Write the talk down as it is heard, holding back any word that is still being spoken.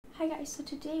guys, so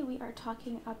today we are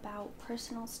talking about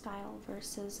personal style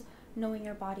versus knowing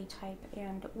your body type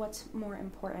and what's more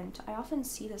important. I often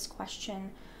see this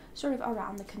question sort of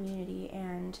around the community,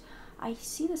 and I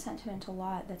see the sentiment a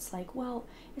lot that's like, well,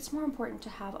 it's more important to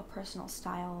have a personal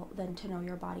style than to know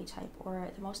your body type, or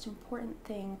the most important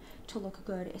thing to look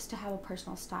good is to have a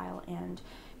personal style, and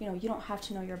you don't have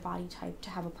to know your body type to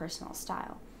have a personal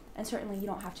style. And certainly you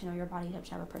don't have to know your body type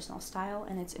to have a personal style,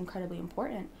 and it's incredibly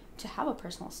important to have a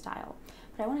personal style.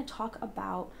 But I want to talk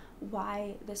about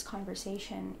why this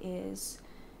conversation is,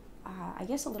 I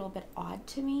guess, a little bit odd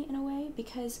to me in a way,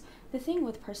 because the thing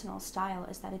with personal style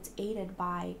is that it's aided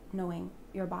by knowing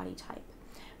your body type,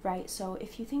 right? So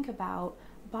if you think about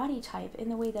body type in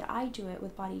the way that I do it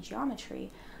with body geometry,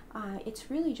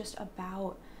 it's really just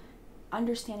about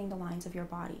understanding the lines of your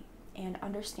body and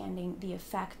understanding the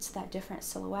effects that different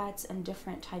silhouettes and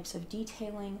different types of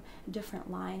detailing, different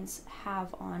lines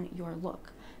have on your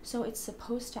look. So it's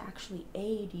supposed to actually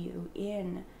aid you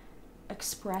in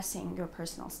expressing your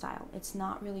personal style. It's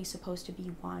not really supposed to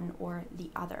be one or the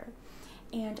other.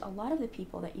 And a lot of the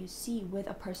people that you see with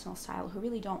a personal style who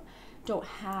really don't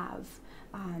have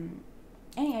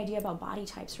any idea about body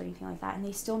types or anything like that, and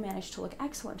they still manage to look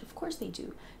excellent. Of course they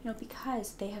do,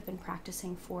 because they have been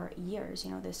practicing for years.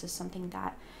 This is something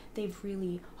that they've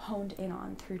really honed in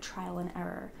on through trial and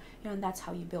error, and that's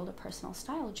how you build a personal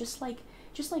style. Just like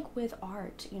with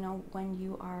art, when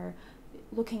you are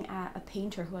looking at a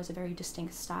painter who has a very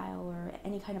distinct style, or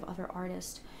any kind of other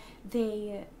artist,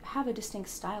 they have a distinct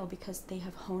style because they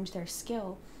have honed their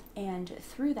skill, and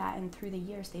through that and through the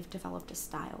years they've developed a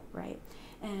style, right?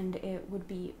 And it would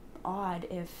be odd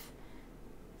if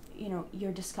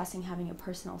you're discussing having a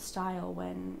personal style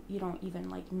when you don't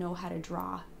even know how to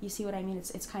draw. You see what I mean?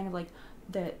 It's kind of like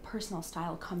the personal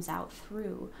style comes out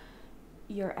through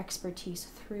your expertise,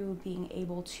 through being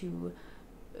able to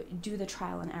do the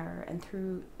trial and error, and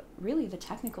through really the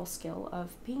technical skill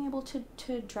of being able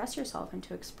to dress yourself and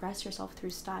to express yourself through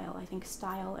style. I think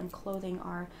style and clothing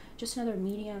are just another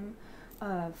medium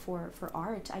for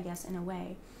art, I guess, in a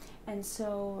way. And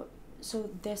so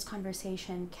this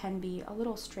conversation can be a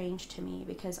little strange to me,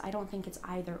 because I don't think it's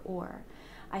either or.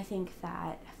 I think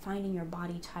that finding your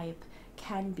body type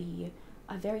can be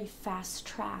a very fast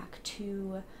track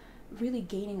to really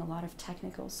gaining a lot of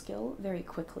technical skill very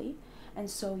quickly. And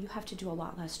so you have to do a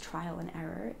lot less trial and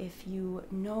error. If you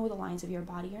know the lines of your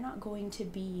body, you're not going to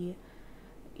be,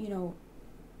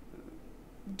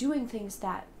 doing things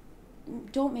that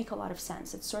don't make a lot of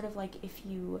sense. It's sort of like if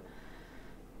you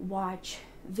watch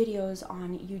videos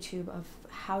on YouTube of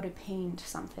how to paint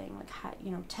something, like how,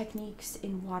 techniques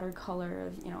in watercolor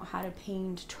of, how to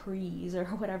paint trees or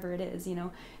whatever it is, you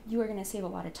are going to save a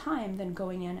lot of time than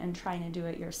going in and trying to do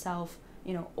it yourself,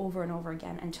 over and over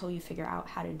again until you figure out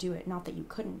how to do it. Not that you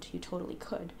couldn't, you totally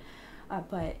could.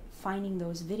 But finding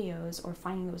those videos or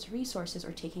finding those resources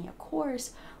or taking a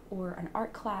course or an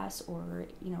art class or,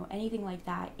 anything like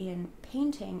that in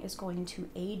painting is going to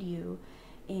aid you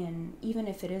in, even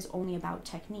if it is only about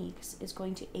techniques, is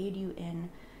going to aid you in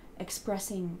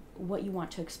expressing what you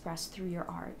want to express through your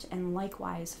art. And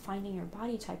likewise, finding your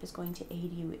body type is going to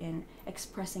aid you in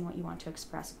expressing what you want to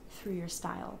express through your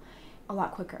style a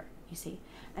lot quicker, you see.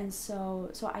 And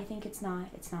so I think it's not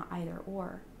either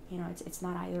or. It's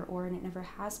not either or, and it never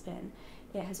has been.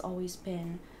 It has always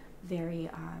been very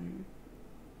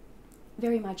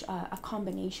much a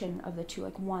combination of the two.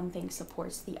 Like one thing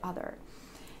supports the other.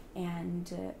 And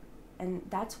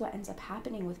that's what ends up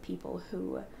happening with people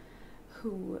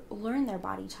who learn their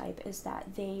body type, is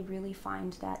that they really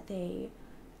find that they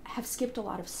have skipped a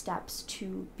lot of steps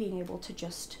to being able to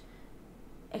just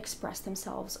express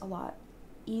themselves a lot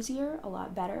easier, a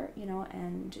lot better,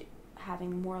 and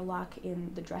having more luck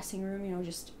in the dressing room,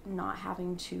 just not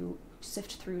having to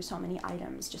sift through so many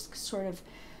items, just sort of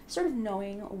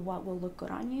knowing what will look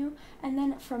good on you. And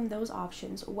then from those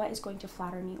options, what is going to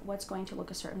flatter me, what's going to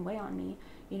look a certain way on me,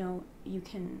 you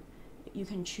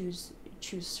can choose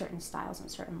certain styles and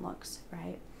certain looks,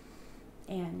 right?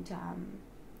 And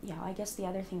I guess the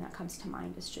other thing that comes to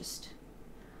mind is just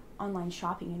online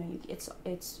shopping.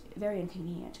 It's very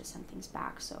inconvenient to send things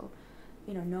back. So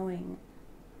knowing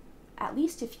at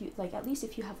least if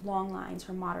you have long lines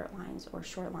or moderate lines or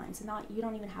short lines, and you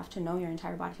don't even have to know your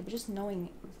entire body type, but just knowing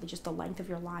just the length of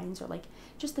your lines, or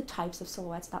just the types of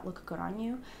silhouettes that look good on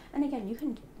you. And again,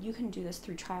 you can do this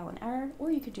through trial and error, or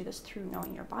you could do this through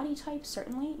knowing your body type.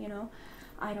 Certainly,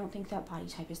 I don't think that body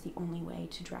type is the only way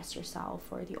to dress yourself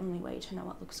or the only way to know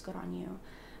what looks good on you.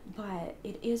 But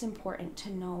it is important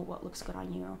to know what looks good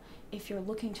on you if you're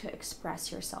looking to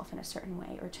express yourself in a certain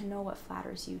way, or to know what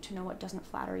flatters you, to know what doesn't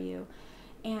flatter you.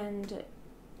 And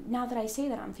now that I say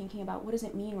that, I'm thinking about what does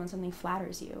it mean when something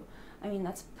flatters you? I mean,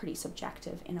 that's pretty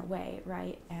subjective in a way,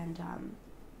 right? And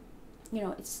you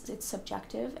know, it's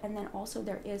subjective, and then also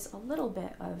there is a little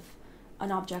bit of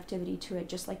an objectivity to it,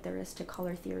 just like there is to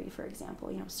color theory, for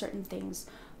example. You know, certain things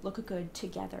look good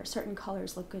together, certain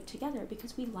colors look good together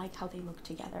because we like how they look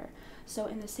together. So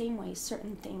in the same way,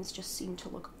 certain things just seem to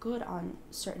look good on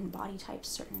certain body types,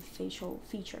 certain facial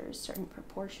features, certain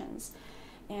proportions.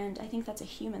 And I think that's a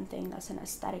human thing, that's an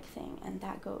aesthetic thing, and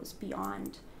that goes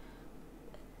beyond,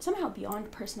 somehow beyond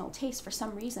personal taste. For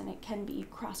some reason, it can be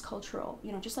cross-cultural,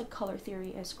 you know, just like color theory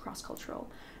is cross-cultural,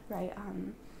 right?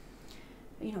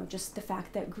 You know, just the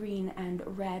fact that green and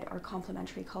red are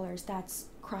complementary colors, that's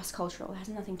cross-cultural. It has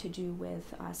nothing to do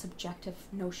with a subjective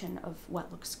notion of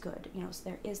what looks good, you know, so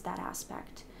there is that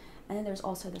aspect. And then there's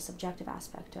also the subjective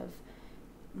aspect of,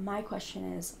 my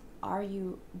question is, are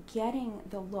you getting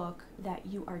the look that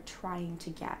you are trying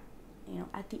to get? You know,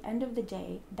 at the end of the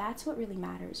day, that's what really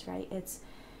matters, right? It's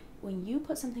when you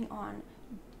put something on,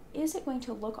 is it going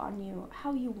to look on you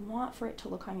how you want for it to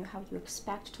look on you, how you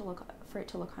expect to look for it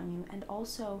to look on you, and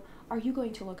also, are you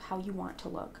going to look how you want to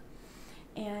look?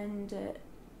 And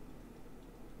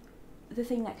the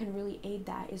thing that can really aid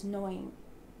that is knowing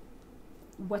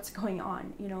what's going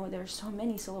on. You know, there's so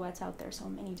many silhouettes out there, so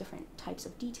many different types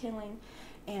of detailing,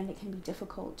 and it can be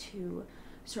difficult to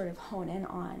sort of hone in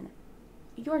on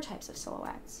your types of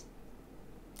silhouettes.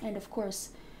 And of course,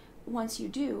 once you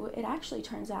do, it actually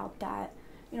turns out that,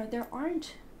 you know, there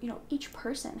aren't, you know, each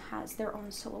person has their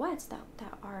own silhouettes that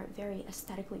are very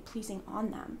aesthetically pleasing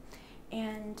on them.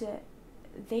 And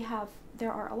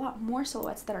there are a lot more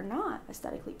silhouettes that are not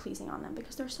aesthetically pleasing on them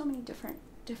because there are so many different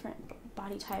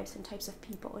body types and types of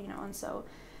people, you know, and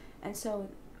so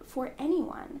for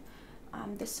anyone,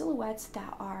 the silhouettes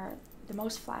that are the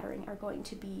most flattering are going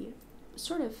to be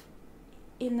sort of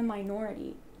in the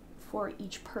minority for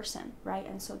each person, right?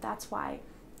 And so that's why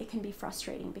it can be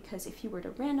frustrating, because if you were to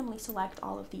randomly select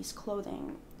all of these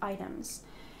clothing items,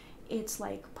 it's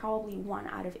like probably 1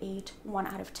 out of 8, 1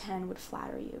 out of 10 would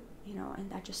flatter you, you know,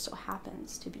 and that just so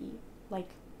happens to be like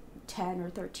 10 or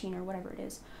 13 or whatever it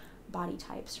is body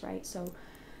types, right? So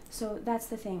that's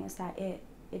the thing, is that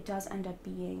it does end up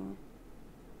being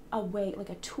a way, like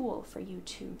a tool for you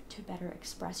to better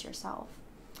express yourself.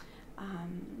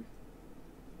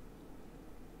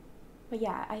 But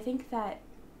yeah, I think that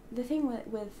the thing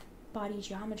with body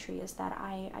geometry is that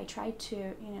I tried to,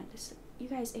 you know, you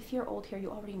guys, if you're old here,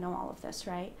 you already know all of this,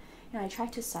 right? You know, I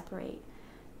tried to separate,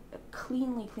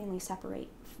 cleanly separate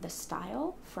the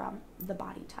style from the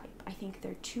body type. I think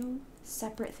they're two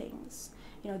separate things.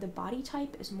 You know, the body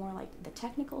type is more like the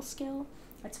technical skill.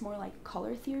 It's more like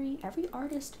color theory. Every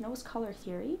artist knows color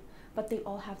theory, but they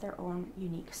all have their own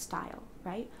unique style,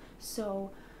 right?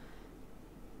 So,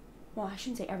 well, I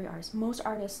shouldn't say every artist. Most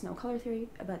artists know color theory,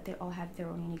 but they all have their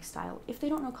own unique style. If they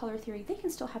don't know color theory, they can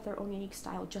still have their own unique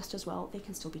style just as well. They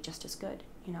can still be just as good,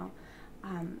 you know?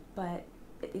 But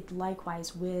it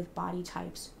likewise with body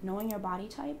types. Knowing your body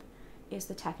type is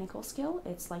the technical skill.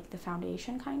 It's like the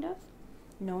foundation, kind of.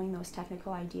 Knowing those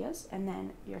technical ideas, and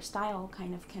then your style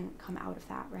kind of can come out of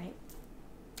that, right?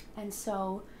 And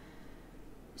so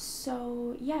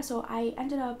yeah, so I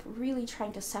ended up really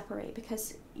trying to separate,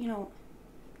 because, you know,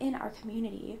 in our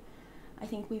community, I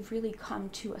think we've really come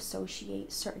to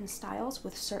associate certain styles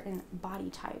with certain body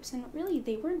types, and really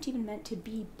they weren't even meant to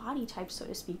be body types, so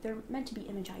to speak. They're meant to be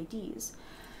image IDs.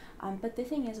 But the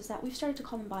thing is that we've started to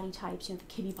call them body types, you know, the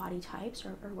kiddie body types, or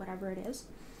whatever it is.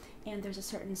 And there's a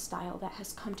certain style that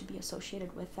has come to be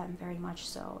associated with them, very much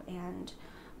so. And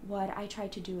what I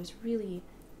tried to do is really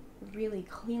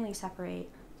cleanly separate,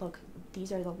 look,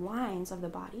 these are the lines of the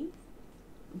body,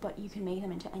 but you can make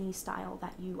them into any style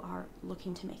that you are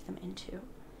looking to make them into,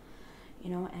 you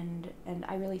know. And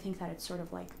I really think that it's sort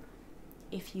of like,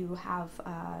 if you have,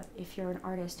 if you're an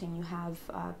artist and you have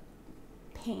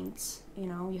paints, you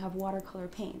know, you have watercolor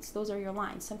paints, those are your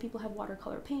lines. Some people have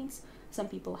watercolor paints, some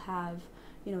people have,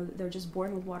 you know, they're just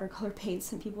born with watercolor paints.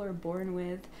 Some people are born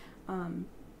with,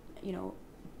 you know,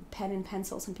 pen and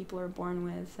pencil. Some people are born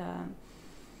with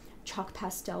chalk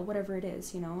pastel, whatever it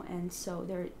is, you know. And so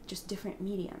they're just different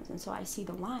mediums. And so I see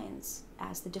the lines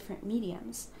as the different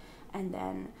mediums, and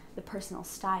then the personal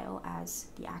style as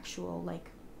the actual, like,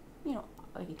 you know,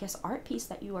 I guess art piece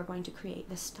that you are going to create,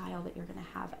 the style that you're going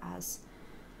to have as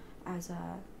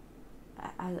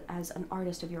an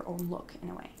artist of your own look, in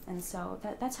a way. And so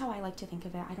that's how I like to think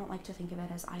of it. I don't like to think of it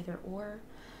as either or.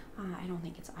 I don't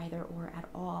think it's either or at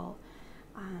all.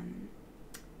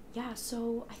 Yeah,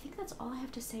 so I think that's all I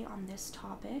have to say on this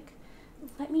topic.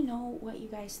 Let me know what you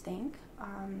guys think.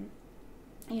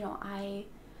 You know,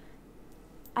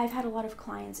 I've had a lot of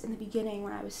clients in the beginning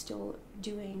when I was still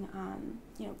doing,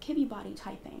 you know, kibby body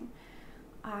typing.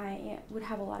 I would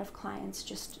have a lot of clients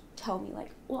just tell me like,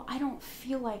 well, I don't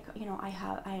feel like, you know,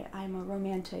 I'm a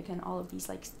romantic and all of these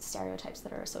like stereotypes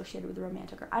that are associated with the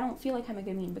romantic, or I don't feel like I'm a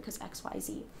gamine because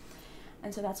XYZ.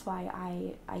 And so that's why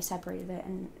I separated it.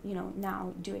 And, you know,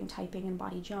 now doing typing and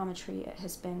body geometry, it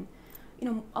has been, you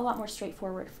know, a lot more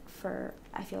straightforward for,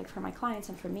 I feel like, for my clients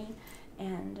and for me.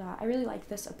 And I really like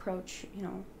this approach. You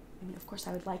know, I mean, of course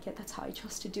I would like it. That's how I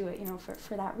chose to do it, you know,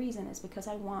 for that reason, is because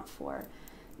I want for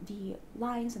the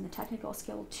lines and the technical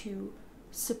skill to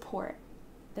support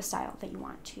the style that you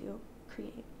want to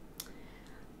create.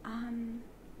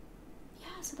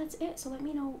 Yeah, so that's it. So let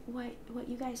me know what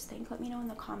you guys think. Let me know in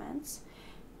the comments.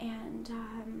 And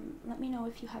let me know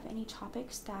if you have any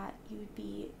topics that you'd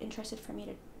be interested for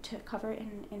me to cover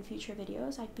in future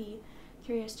videos. I'd be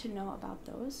curious to know about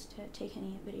those, to take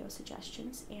any video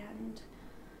suggestions. And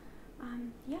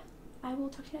yeah, I will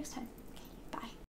talk to you next time.